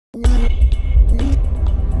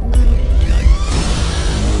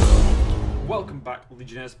back,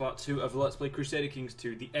 Legionnaires Part 2 of Let's Play Crusader Kings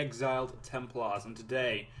 2, the Exiled Templars, and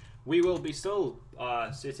today we will be still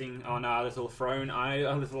sitting on our little throne,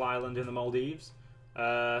 our little island in the Maldives,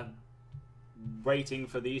 waiting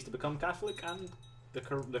for these to become Catholic and the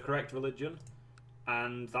correct religion,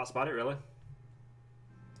 and that's about it really.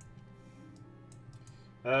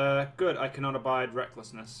 Good, I cannot abide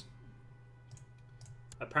recklessness.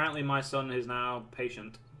 Apparently my son is now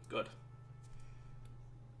patient. Good.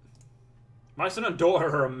 My son and daughter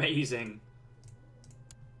are amazing.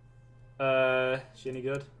 She any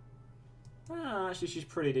good? Actually, she's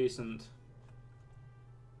pretty decent.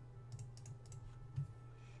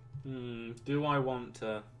 Do I want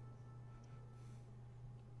to...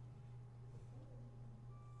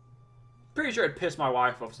 Pretty sure it'd piss my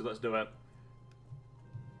wife off, so let's do it.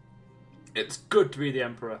 It's good to be the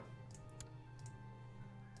Emperor.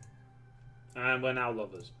 And we're now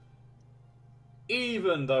lovers.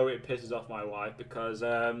 Even though it pisses off my wife, because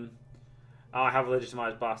I have a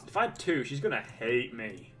legitimized bastard. If I had two, she's gonna hate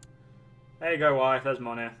me. There you go, wife, there's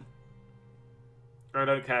money. I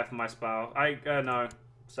don't care for my spouse. No.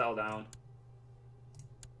 Settle down.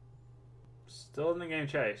 Still in the game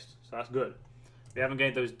chased, so that's good. We haven't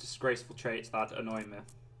gained those disgraceful traits that annoy me.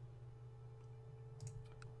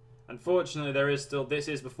 Unfortunately, there is still... This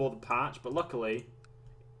is before the patch, but luckily...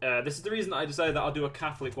 this is the reason that I decided that I'll do a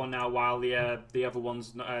Catholic one now while the other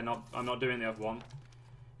one's I'm not doing the other one.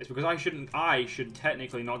 It's because I should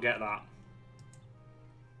technically not get that.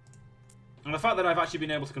 And the fact that I've actually been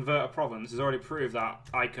able to convert a province has already proved that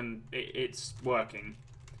it's working.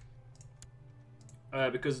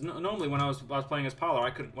 Because normally when I was playing as Pala,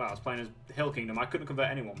 I was playing as Hill Kingdom, I couldn't convert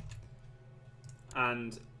anyone.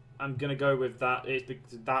 And I'm gonna go with that. It's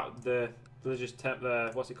because the religious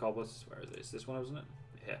what's it called? Where is it? It's this one, isn't it?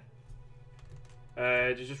 Yeah.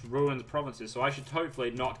 It just ruins provinces, so I should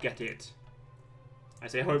hopefully not get it. I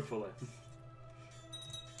say hopefully.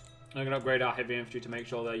 I'm going to upgrade our heavy infantry to make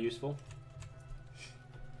sure they're useful.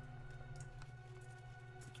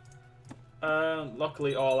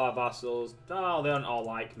 Luckily all our vassals, they don't all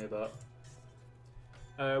like me, but...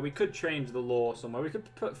 we could change the law somewhere. We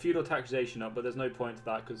could put feudal taxation up, but there's no point to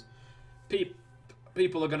that, because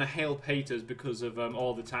people are going to hail haters because of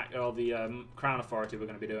all the crown authority we're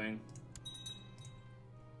going to be doing.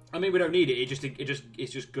 I mean, we don't need it.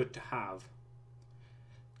 It's just good to have.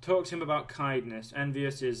 Talk to him about kindness.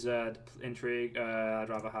 Envious is intrigue. I'd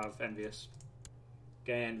rather have envious.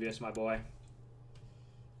 Gay envious, my boy.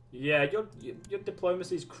 Yeah, your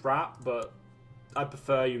diplomacy's crap, but I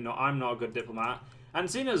prefer you not. I'm not a good diplomat.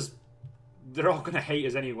 And seeing as they're all going to hate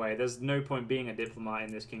us anyway, there's no point being a diplomat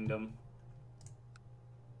in this kingdom.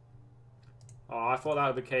 Oh, I thought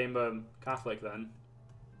that became Catholic then.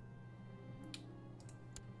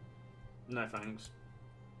 No thanks.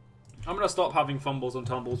 I'm going to stop having fumbles and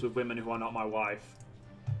tumbles with women who are not my wife.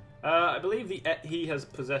 I believe he has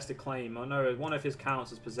possessed a claim. Oh no, one of his counts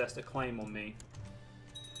has possessed a claim on me.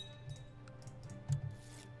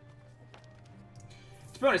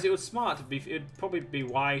 To be honest, it was smart to be... It'd probably be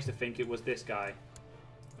wise to think it was this guy.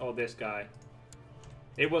 Or this guy.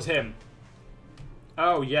 It was him.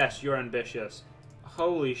 Oh yes, you're ambitious.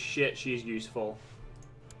 Holy shit, she's useful.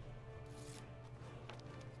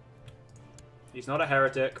 He's not a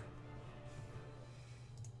heretic.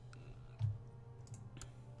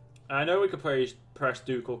 I know we could press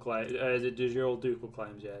ducal claims. Is it dual ducal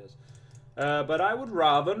claims? Yeah, it is. But I would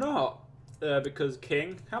rather not. Because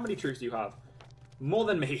King, how many troops do you have? More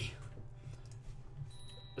than me.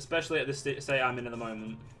 Especially at the state I'm in at the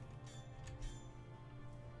moment.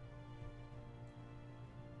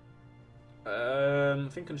 I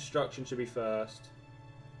think construction should be first.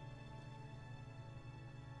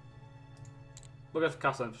 We'll go for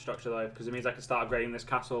castle infrastructure though, because it means I can start upgrading this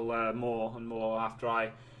castle more and more after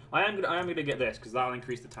I am gonna get this, because that'll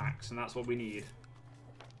increase the tax, and that's what we need.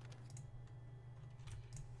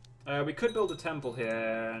 We could build a temple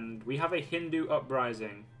here, and we have a Hindu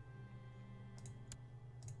uprising.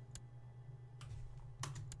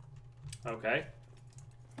 Okay.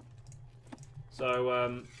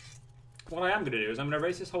 So what I am gonna do is I'm gonna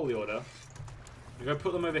raise this holy order. We're gonna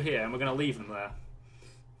put them over here, and we're gonna leave them there.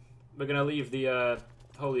 We're going to leave the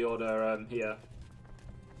Holy Order here.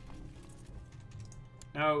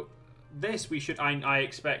 Now, this I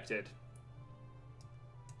expected.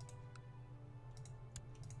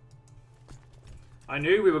 I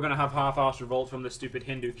knew we were going to have half-assed revolt from the stupid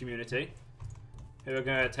Hindu community, who are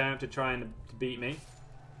going to attempt to try and beat me.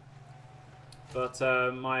 But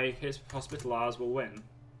my Hospitalars will win.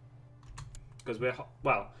 Because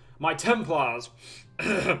my Templars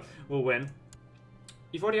will win.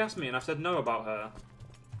 You've already asked me, and I've said no about her.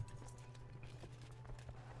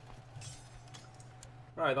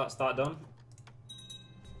 Right, that's that done.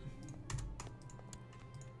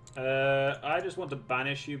 I just want to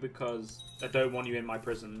banish you because I don't want you in my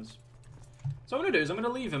prisons. So what I'm going to do is I'm going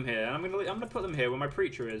to leave him here, and I'm going to put them here where my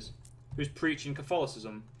preacher is, who's preaching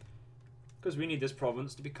Catholicism. Because we need this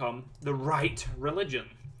province to become the right religion.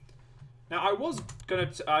 Now, I was going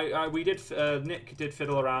to... Nick did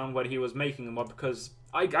fiddle around when he was making the mod, because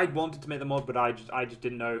I wanted to make the mod, but I just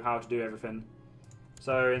didn't know how to do everything.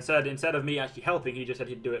 So instead of me actually helping, he just said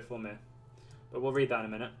he'd do it for me. But we'll read that in a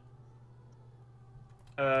minute.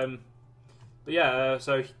 But yeah,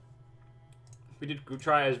 so we did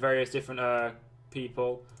try as various different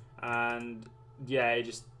people, and yeah, it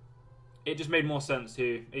just made more sense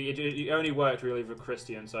to. It only worked really for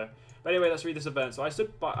Christian. So, but anyway, let's read this event. So I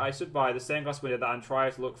stood by the stained glass window and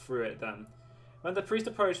tried to look through it. Then, when the priest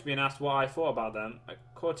approached me and asked what I thought about them, a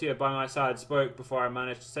courtier by my side spoke before I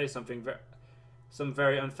managed to say something. Some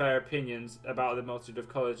very unfair opinions about the multitude of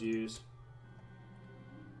colours used.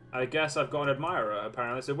 I guess I've got an admirer,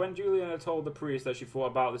 apparently. So when Juliana told the priest that she thought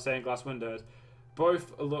about the stained glass windows,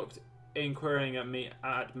 both looked inquiring at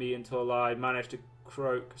me until I managed to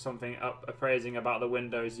croak something up appraising about the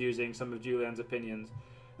windows using some of Julian's opinions.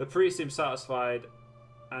 The priest seemed satisfied,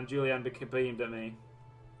 and Julian beamed at me.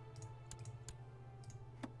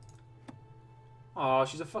 Oh,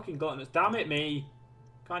 she's a fucking gluttonous. Damn it, me!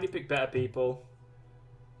 Can't you pick better people?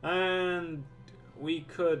 And we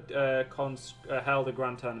could held a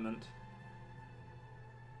grand tournament.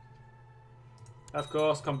 Of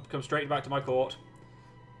course, come straight back to my court.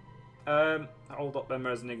 Hold up them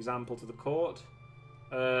as an example to the court.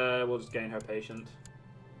 We'll just gain her patient.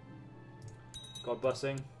 God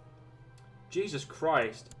blessing. Jesus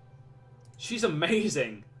Christ. She's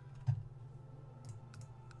amazing!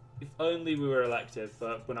 If only we were elective,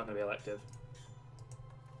 but we're not going to be elective.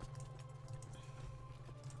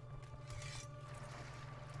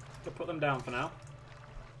 We'll put them down for now.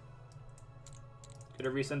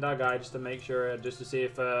 Gonna resend our guy just to make sure, just to see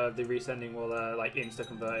if the resending will like insta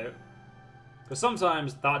convert it. Because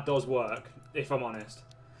sometimes that does work, if I'm honest.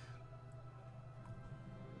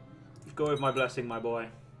 Go with my blessing, my boy.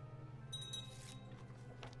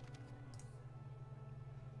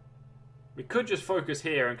 We could just focus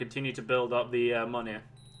here and continue to build up the money.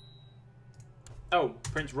 Oh,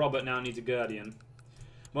 Prince Robert now needs a guardian.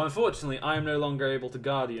 Well, unfortunately, I am no longer able to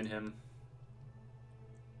guardian him.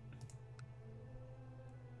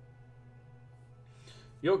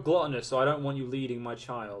 You're gluttonous, so I don't want you leading my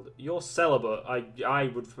child. You're celibate. I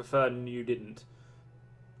would prefer you didn't.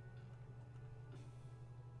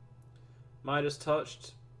 Midas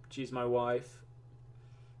touched. She's my wife.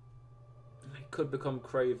 I could become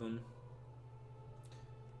craven.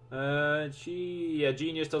 Yeah,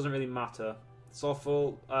 genius doesn't really matter.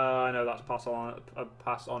 Soulful, I know that's pass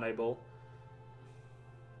onable.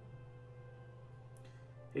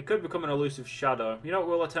 He could become an elusive shadow. You know what?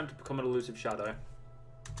 We'll attempt to become an elusive shadow.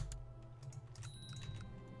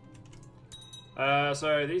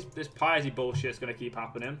 So this piety bullshit's gonna keep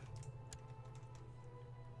happening.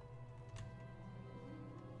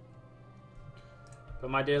 But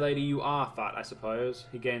my dear lady, you are fat, I suppose.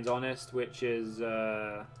 He gains honest, which is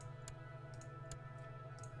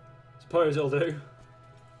suppose it'll do.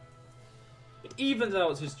 It evens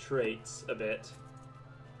out his traits a bit.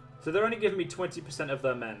 So they're only giving me 20% of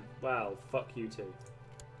their men. Well, fuck you too.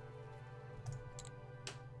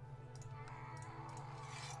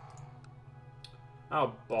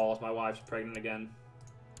 Oh balls, my wife's pregnant again.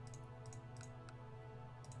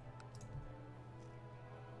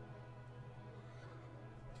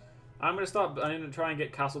 I'm gonna try and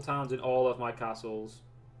get castle towns in all of my castles.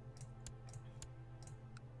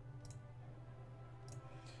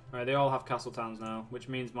 Right, they all have castle towns now, which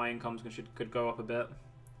means my incomes could go up a bit.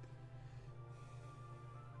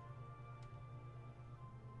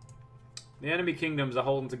 The enemy kingdoms are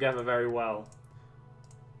holding together very well.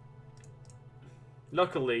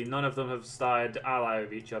 Luckily, none of them have started to ally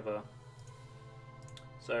with each other,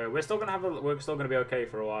 so we're still gonna be okay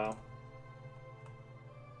for a while.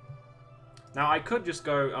 Now I could just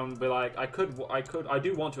go and be like, I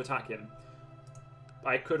do want to attack him.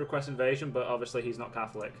 I could request invasion, but obviously he's not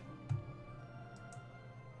Catholic.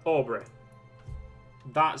 Aubrey.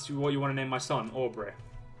 That's what you want to name my son, Aubrey.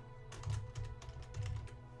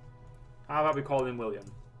 How about we call him William?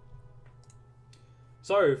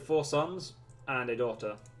 So, 4 sons and a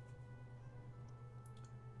daughter.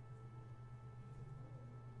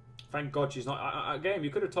 Thank God she's not... Again, you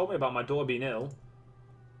could have told me about my daughter being ill.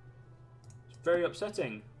 It's very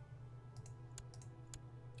upsetting.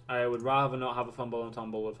 I would rather not have a fumble and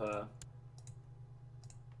tumble with her.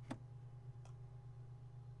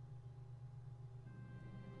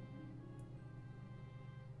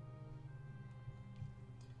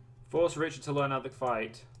 Force Richard to learn how to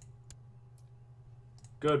fight.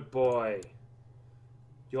 Good boy.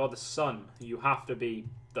 You're the son. You have to be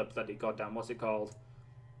the bloody goddamn, what's it called?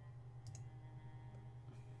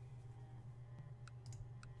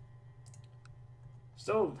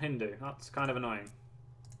 Still Hindu. That's kind of annoying.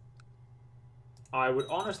 I would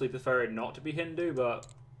honestly prefer it not to be Hindu, but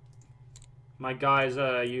my guy's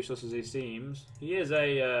useless as he seems. He is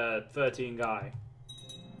a 13 guy.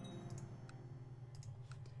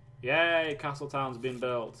 Yay, Castletown's been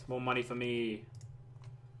built. More money for me.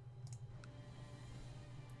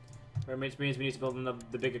 Which means we need to build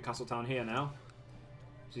the bigger Castletown here now.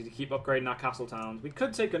 So we need to keep upgrading our Castletown. We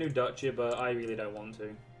could take a new duchy, but I really don't want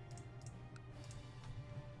to.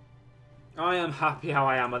 I am happy how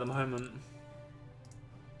I am at the moment.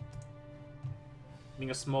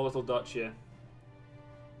 Being a small little duchy.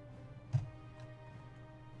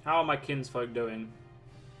 How are my kinsfolk doing?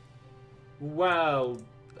 Well,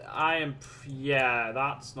 I am... yeah,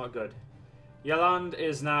 that's not good. Yolande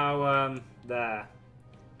is now there.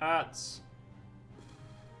 That's...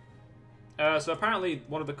 so apparently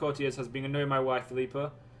one of the courtiers has been annoying my wife,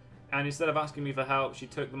 Philippa. And instead of asking me for help, she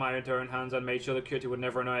took the matter into her own hands and made sure the courtier would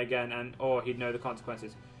never annoy again, and or he'd know the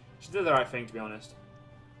consequences. She did the right thing, to be honest.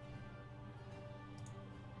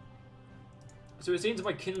 So it seems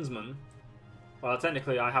my kinsmen... well,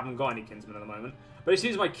 technically I haven't got any kinsmen at the moment. But it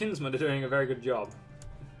seems my kinsmen are doing a very good job.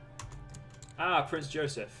 Ah, Prince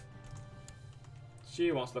Joseph.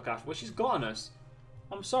 She wants to look after... well, she's gluttonous.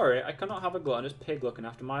 I'm sorry, I cannot have a gluttonous pig looking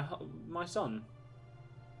after my son.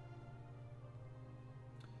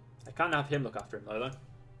 I can't have him look after him, though.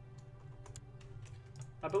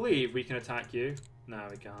 I believe we can attack you. No,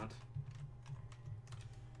 we can't.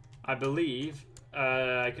 I believe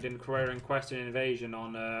I could request an invasion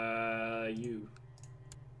on you.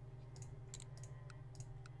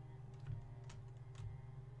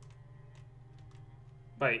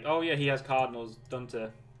 Wait, oh yeah, he has cardinals, doesn't he?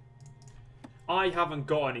 I haven't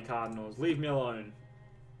got any cardinals. Leave me alone.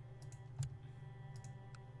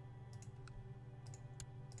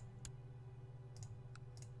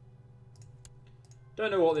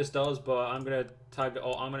 Don't know what this does, but I'm gonna tag.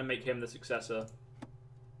 Oh, I'm gonna make him the successor.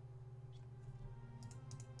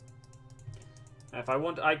 If I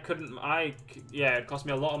want, I couldn't. Yeah, it cost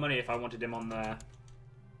me a lot of money if I wanted him on there.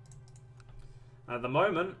 At the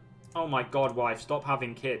moment, oh my God, wife, stop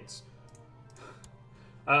having kids.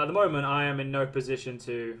 At the moment, I am in no position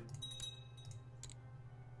to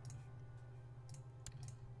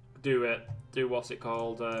do what's it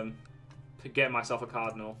called, to get myself a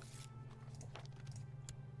cardinal.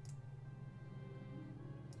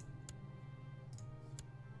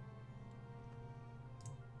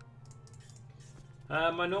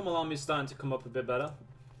 My normal army is starting to come up a bit better.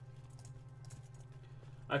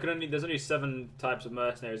 There's only 7 types of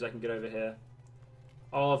mercenaries I can get over here.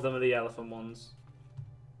 All of them are the elephant ones.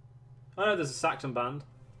 Oh no, there's a Saxon band.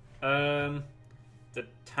 The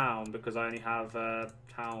town, because I only have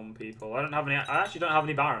town people. I actually don't have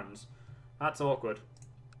any barons. That's awkward.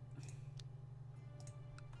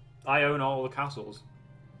 I own all the castles.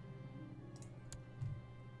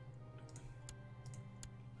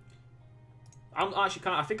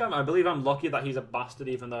 I believe I'm lucky that he's a bastard,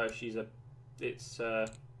 even though it's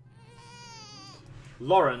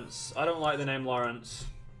Lawrence. I don't like the name Lawrence.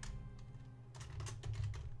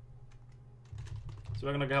 So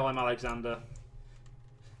we're going to call him Alexander.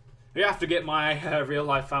 We have to get my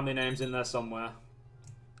real-life family names in there somewhere.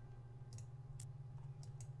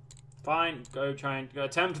 Fine, go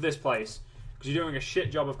attempt this place. Because you're doing a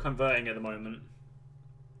shit job of converting at the moment.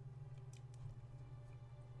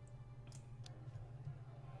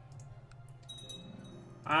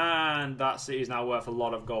 And that city is now worth a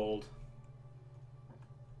lot of gold.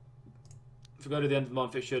 If we go to the end of the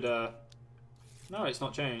month, it should... no, it's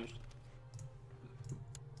not changed.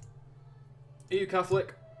 Are you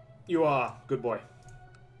Catholic? You are. Good boy.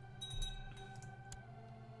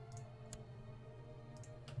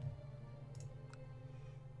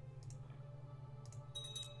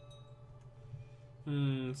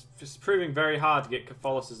 It's proving very hard to get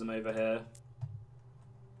Catholicism over here.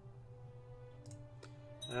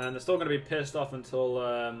 And they're still going to be pissed off until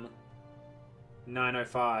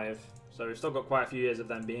 905. So we've still got quite a few years of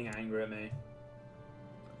them being angry at me.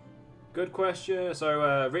 Good question.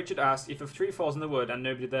 So Richard asked, if a tree falls in the wood and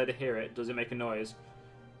nobody there to hear it, does it make a noise?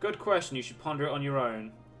 Good question. You should ponder it on your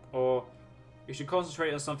own. Or you should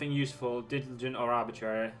concentrate on something useful, diligent or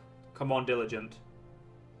arbitrary. Come on, diligent.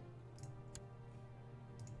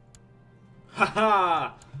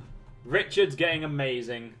 Haha! Richard's getting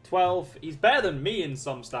amazing. 12. He's better than me in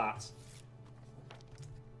some stats.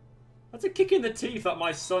 That's a kick in the teeth that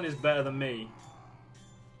my son is better than me.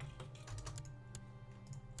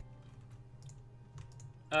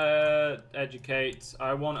 Educate.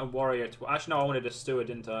 I want a warrior to... Actually, no, I wanted a steward,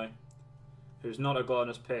 didn't I? Who's not a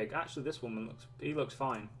gluttonous pig. Actually, this woman looks... He looks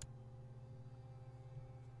fine.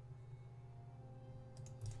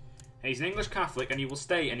 He's an English Catholic, and he will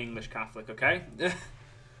stay an English Catholic, okay?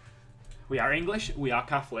 We are English, we are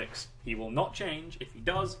Catholics. He will not change. If he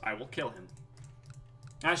does, I will kill him.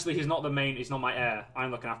 Actually, he's not the main... He's not my heir.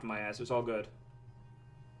 I'm looking after my heir, so it's all good.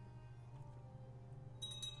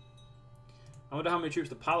 I wonder how many troops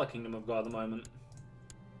the Pala Kingdom have got at the moment.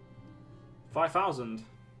 5,000.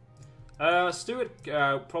 Steward,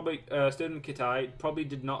 probably, Steward Kitai probably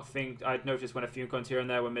did not think I'd noticed when a few coins here and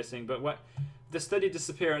there were missing, but the steady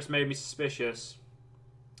disappearance made me suspicious.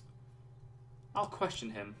 I'll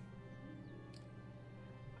question him.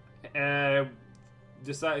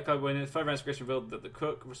 Decided when further investigation revealed that the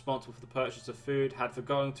cook responsible for the purchase of food had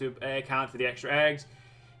forgotten to account for the extra eggs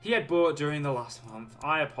he had bought during the last month.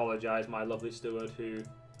 I apologise, my lovely steward, who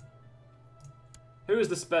is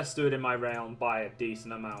the best steward in my realm by a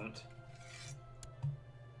decent amount.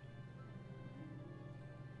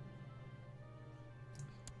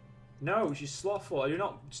 No, she's slothful. Do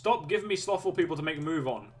not stop giving me slothful people to make a move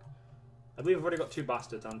on. I believe I've already got 2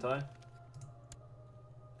 bastards, haven't I?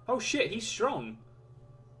 Oh shit, he's strong.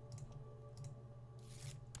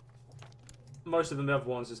 Most of them, the other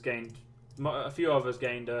ones, has gained. A few of us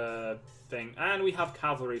gained a thing, and we have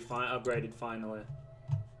cavalry upgraded finally.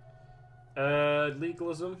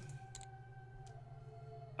 Legalism.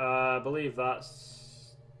 I believe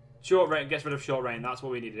that's short reign. Gets rid of short reign. That's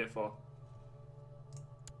what we needed it for.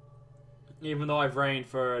 Even though I've reigned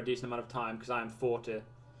for a decent amount of time, because I am 40,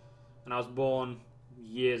 and I was born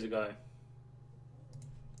years ago.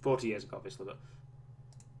 40 years ago, obviously, but.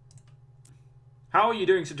 How are you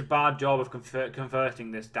doing such a bad job of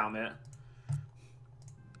converting this, damn it?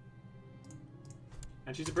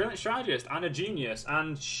 And she's a brilliant strategist and a genius,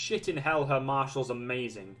 and shit in hell, her marshal's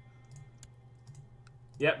amazing.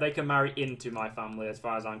 Yep, they can marry into my family as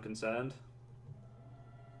far as I'm concerned.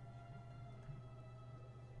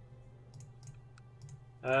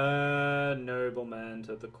 Noblemen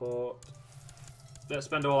to the court. Let's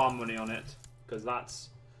spend all our money on it, because that's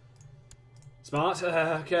smart.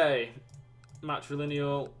 Okay.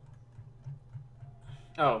 Matrilineal.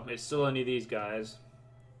 Oh, it's still only these guys.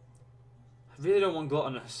 I really don't want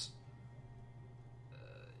gluttonous.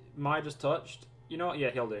 Midas touched. You know what?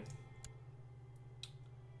 Yeah, he'll do.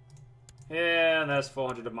 Yeah, and there's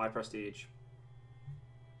 400 of my prestige.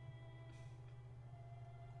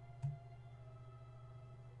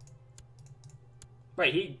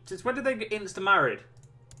 Wait, since when did they get insta-married?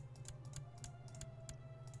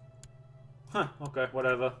 Huh, okay,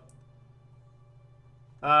 whatever.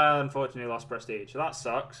 Unfortunately lost prestige, so that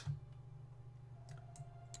sucks.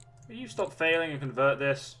 Will you stop failing and convert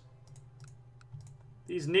this?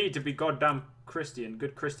 These need to be goddamn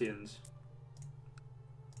good Christians.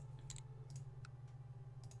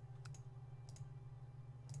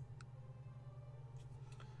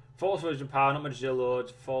 False religion power, not much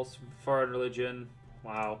lord, false foreign religion.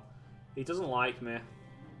 Wow. He doesn't like me.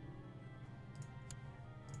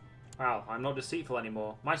 Wow, I'm not deceitful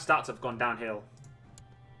anymore. My stats have gone downhill.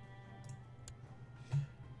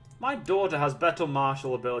 My daughter has better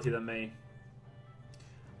martial ability than me.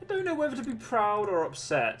 I don't know whether to be proud or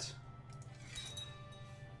upset.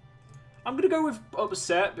 I'm going to go with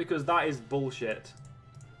upset because that is bullshit.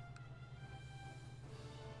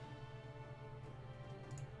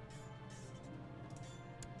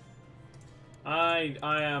 I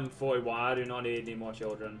am 41. I do not need any more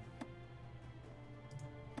children.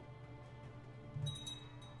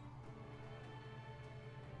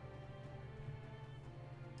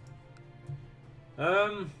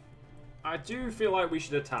 I do feel like we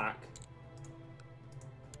should attack.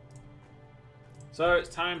 So it's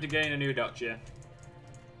time to gain a new duchy,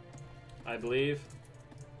 I believe.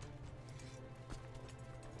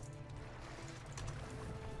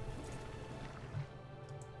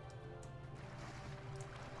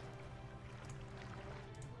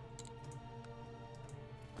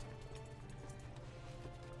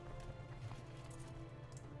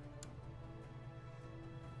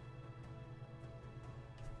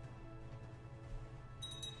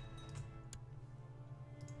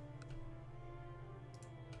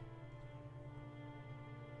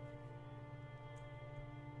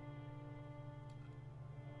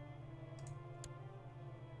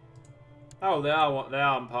 Oh, they are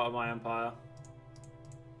part of my empire.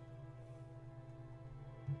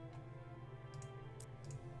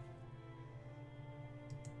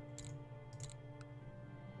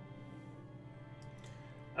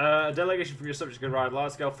 A delegation from your subjects could arrive.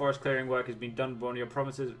 Large-scale forest clearing work has been done by one of your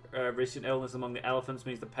provinces. Recent illness among the elephants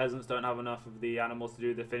means the peasants don't have enough of the animals to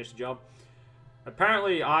do the finished job.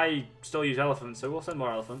 Apparently, I still use elephants, so we'll send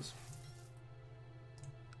more elephants.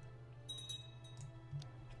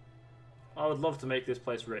 I would love to make this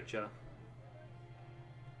place richer.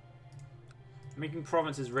 Making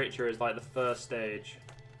provinces richer is like the first stage.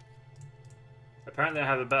 Apparently I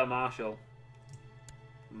have a better marshal.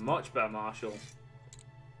 Much better marshal.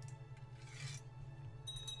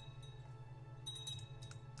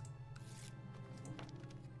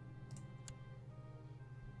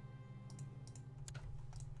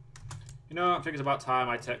 You know, I think it's about time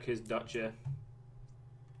I took his duchy.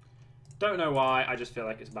 Don't know why, I just feel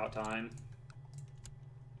like it's about time.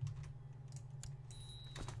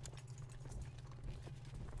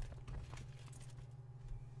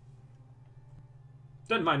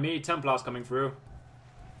 Don't mind me, Templars coming through.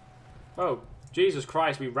 Oh, Jesus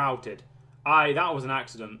Christ, we routed. Aye, that was an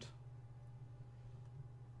accident.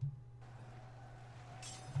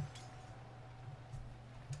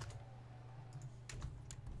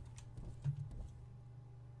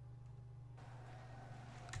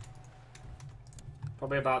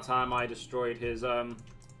 Probably about time I destroyed his,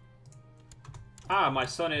 my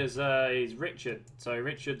son is, he's Richard. So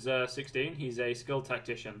Richard's, 16. He's a skilled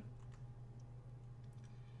tactician.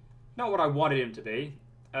 Not what I wanted him to be.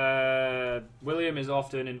 William is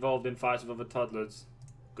often involved in fights with other toddlers.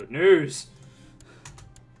 Good news!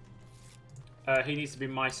 He needs to be,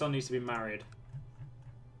 my son needs to be married.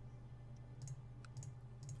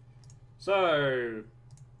 So...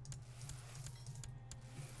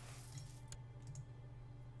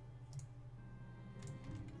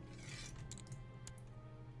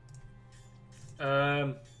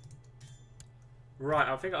 Right,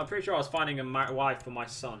 I'm pretty sure I was finding a wife for my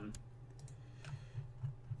son.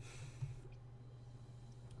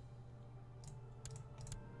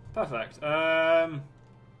 Perfect. I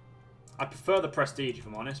prefer the prestige, if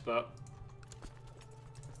I'm honest, but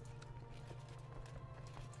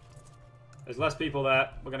there's less people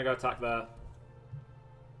there. We're gonna go attack there.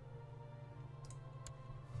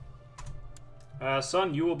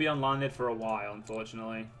 Son, you will be unlanded for a while,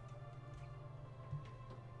 unfortunately.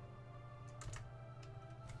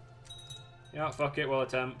 Yeah, fuck it, we'll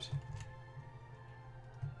attempt.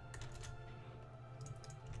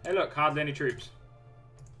 Hey look, hardly any troops.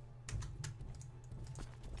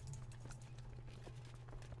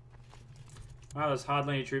 Wow, there's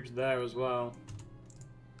hardly any troops there as well.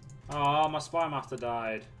 Oh, my spy master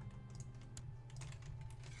died.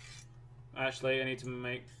 Actually, I need to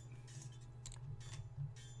make...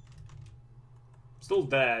 Still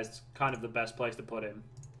there is kind of the best place to put him.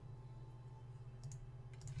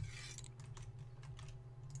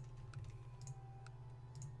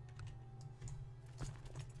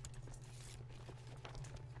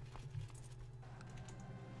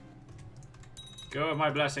 Go with my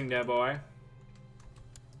blessing there, boy.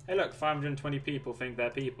 Hey look, 520 people think they're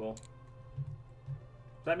people.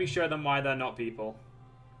 Let me show them why they're not people.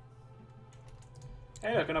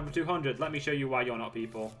 Hey look, another 200. Let me show you why you're not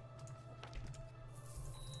people.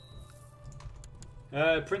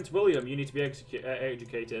 Prince William, you need to be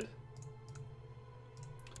educated.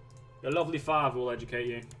 Your lovely father will educate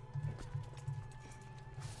you.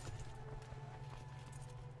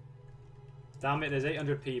 Damn it, there's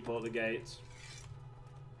 800 people at the gates.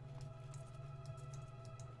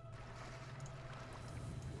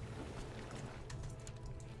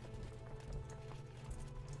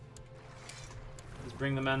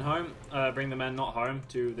 Bring the men home. Bring the men not home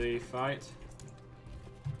to the fight.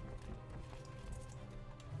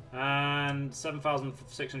 And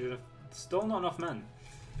 7,600. Still not enough men.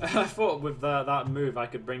 I thought with that move I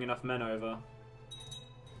could bring enough men over.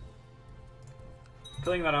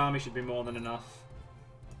 Killing that army should be more than enough.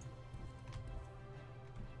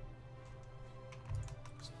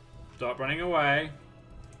 Stop running away.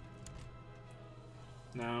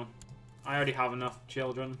 No. I already have enough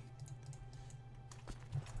children.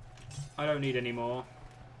 I don't need any more.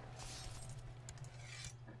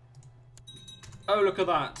 Oh, look at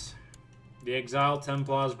that. The Exiled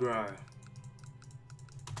Templars grow.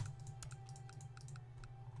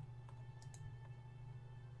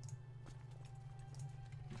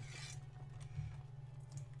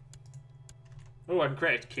 Oh, I can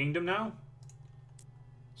create a kingdom now?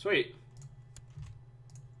 Sweet.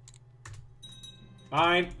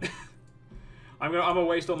 Fine. I'm gonna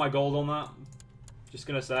waste all my gold on that. Just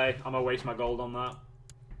gonna say, I'm gonna waste my gold on that.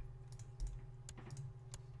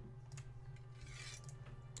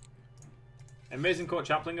 Amazing court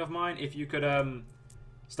chaplain of mine, if you could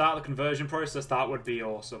start the conversion process, that would be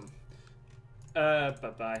awesome.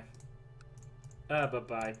 Bye-bye.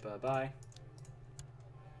 Bye-bye, bye-bye.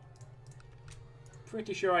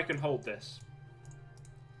 Pretty sure I can hold this.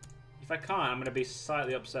 If I can't, I'm going to be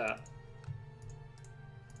slightly upset.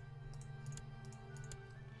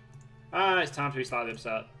 It's time to be slightly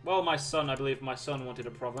upset. Well, my son, I believe my son wanted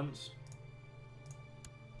a province.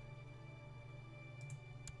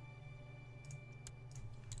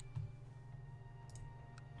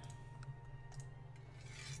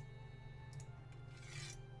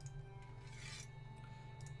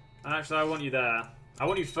 Actually, I want you there. I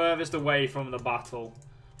want you furthest away from the battle.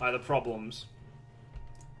 Like, the problems.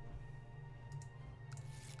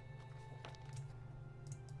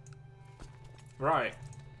 Right.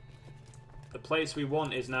 The place we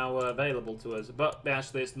want is now available to us. But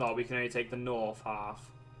actually it's not. We can only take the north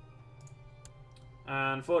half.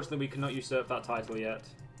 And unfortunately we cannot usurp that title yet.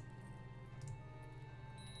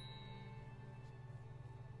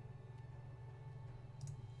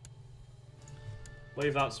 I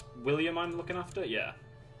believe that's William I'm looking after? Yeah.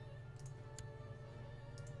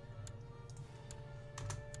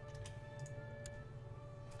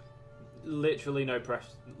 Literally no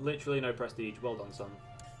prestige. Well done, son.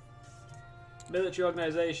 Military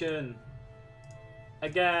organization.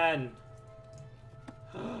 Again.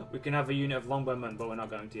 We can have a unit of longbowmen, but we're not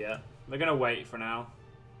going to yet. We're going to wait for now.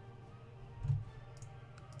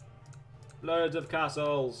 Loads of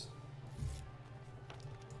castles.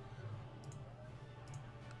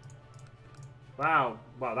 Wow.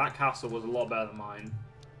 Wow, that castle was a lot better than mine.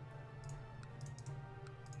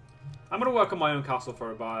 I'm going to work on my own castle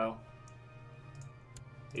for a while.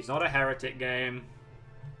 It's not a heretic game.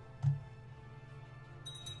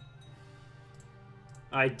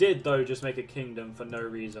 I did, though, just make a kingdom for no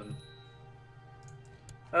reason.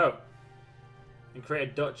 Oh. And create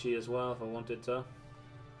a duchy as well if I wanted to.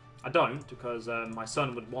 I don't, because my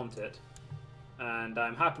son would want it. And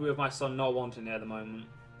I'm happy with my son not wanting it at the moment.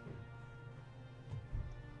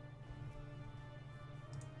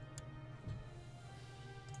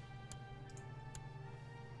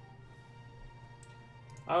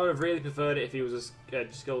 I would have really preferred it if he was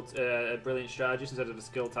a brilliant strategist instead of a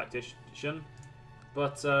skilled tactician.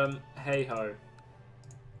 But, hey-ho.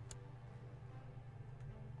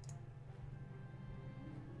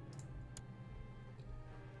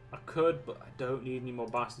 I could, but I don't need any more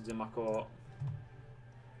bastards in my court.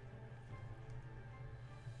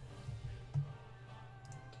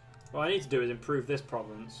 What I need to do is improve this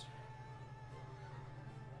province.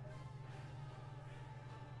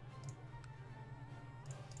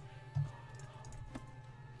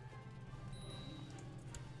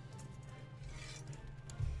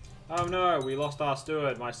 Oh no, we lost our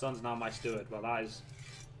steward. My son's now my steward. Well,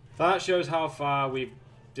 that shows how far we've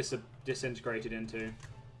disintegrated into.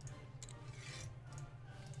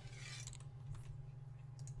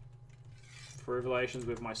 Improve relations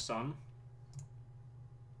with my son.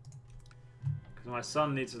 Because my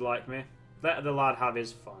son needs to like me. Let the lad have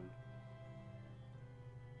his fun.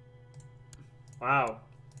 Wow.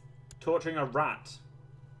 Torturing a rat.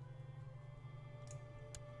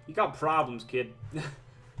 You got problems, kid.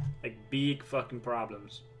 Like, big fucking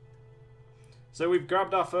problems. So we've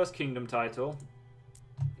grabbed our first kingdom title,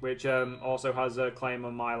 which also has a claim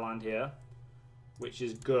on my land here, which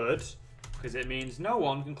is good, because it means no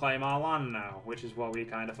one can claim our land now, which is what we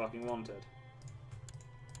kind of fucking wanted.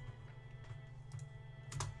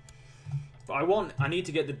 But I need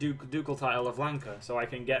to get the ducal title of Lanka, so I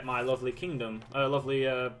can get my lovely kingdom,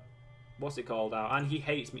 what's it called out? And he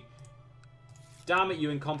hates me. Damn it,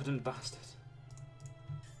 you incompetent bastard.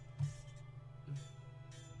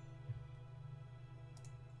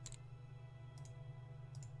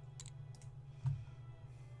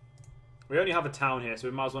 We only have a town here, so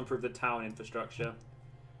we might as well improve the town infrastructure.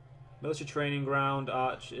 Military training ground,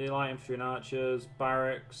 light infantry and archers,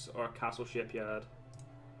 barracks, or a castle shipyard.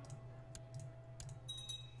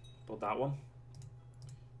 Build that one.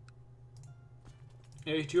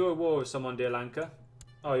 Are you at war with someone, dear Lanka?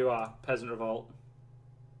 Oh, you are. Peasant revolt.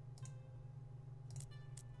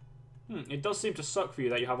 It does seem to suck for you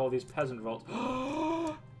that you have all these peasant revolts.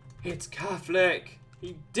 It's Catholic!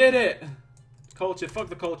 He did it! Culture, fuck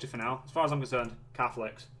the culture for now. As far as I'm concerned,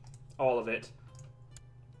 Catholics. All of it.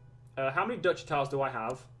 How many duchy tiles do I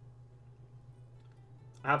have?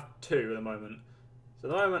 I have 2 at the moment. So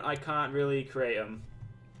at the moment, I can't really create them.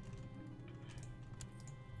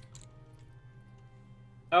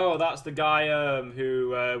 Oh, that's the guy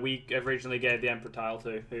who we originally gave the Emperor tile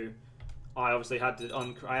to, who I obviously had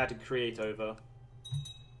to create over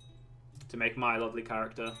to make my lovely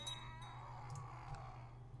character.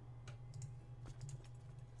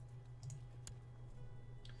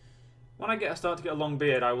 When I start to get a long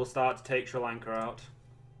beard, I will start to take Sri Lanka out.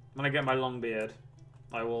 When I get my long beard,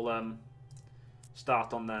 I will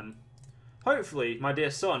start on them. Hopefully, my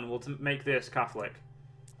dear son will make this Catholic.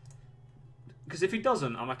 Because if he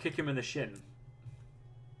doesn't, I'm going to kick him in the shin.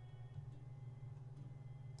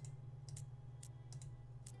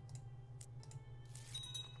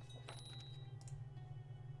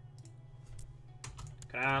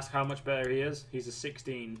 Can I ask how much better he is? He's a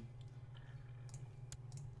 16.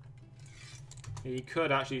 He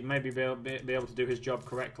could actually maybe be able to do his job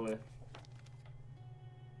correctly.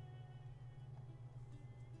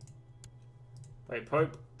 Wait,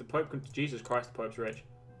 Pope? The Pope can... Jesus Christ, the Pope's rich.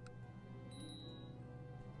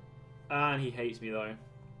 And he hates me, though.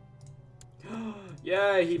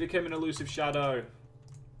 Yeah, he became an elusive shadow.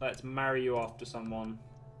 Let's marry you off to someone.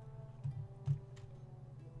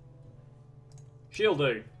 She'll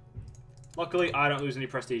do. Luckily, I don't lose any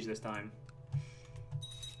prestige this time.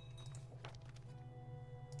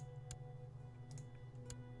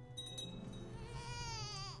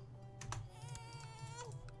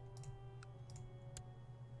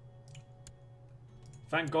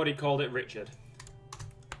 Thank God he called it Richard.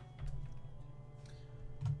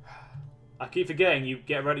 I keep forgetting, you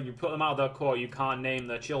get ready, you put them out of their court, you can't name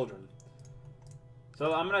their children.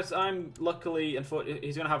 So I'm luckily,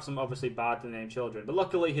 he's gonna have some obviously bad to name children, but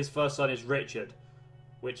luckily his first son is Richard,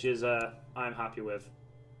 which is I'm happy with.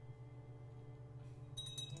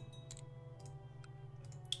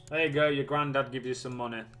 There you go, your granddad gives you some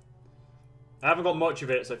money. I haven't got much of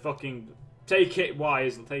it, so fucking take it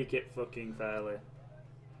wise and take it fucking fairly.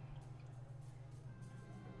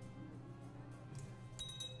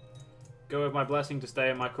 Go with my blessing to stay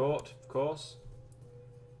in my court, of course.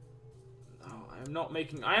 No,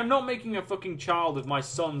 I am not making a fucking child of my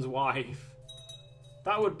son's wife.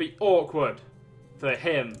 That would be awkward for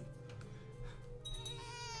him.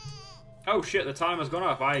 Oh shit, the timer's gone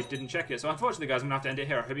up. I didn't check it. So unfortunately, guys, I'm gonna have to end it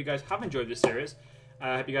here. I hope you guys have enjoyed this series.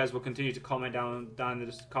 I hope you guys will continue to comment down in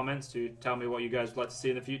the comments to tell me what you guys would like to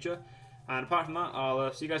see in the future. And apart from that,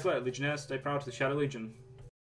 I'll see you guys later. Legionnaires, stay proud to the Shadow Legion.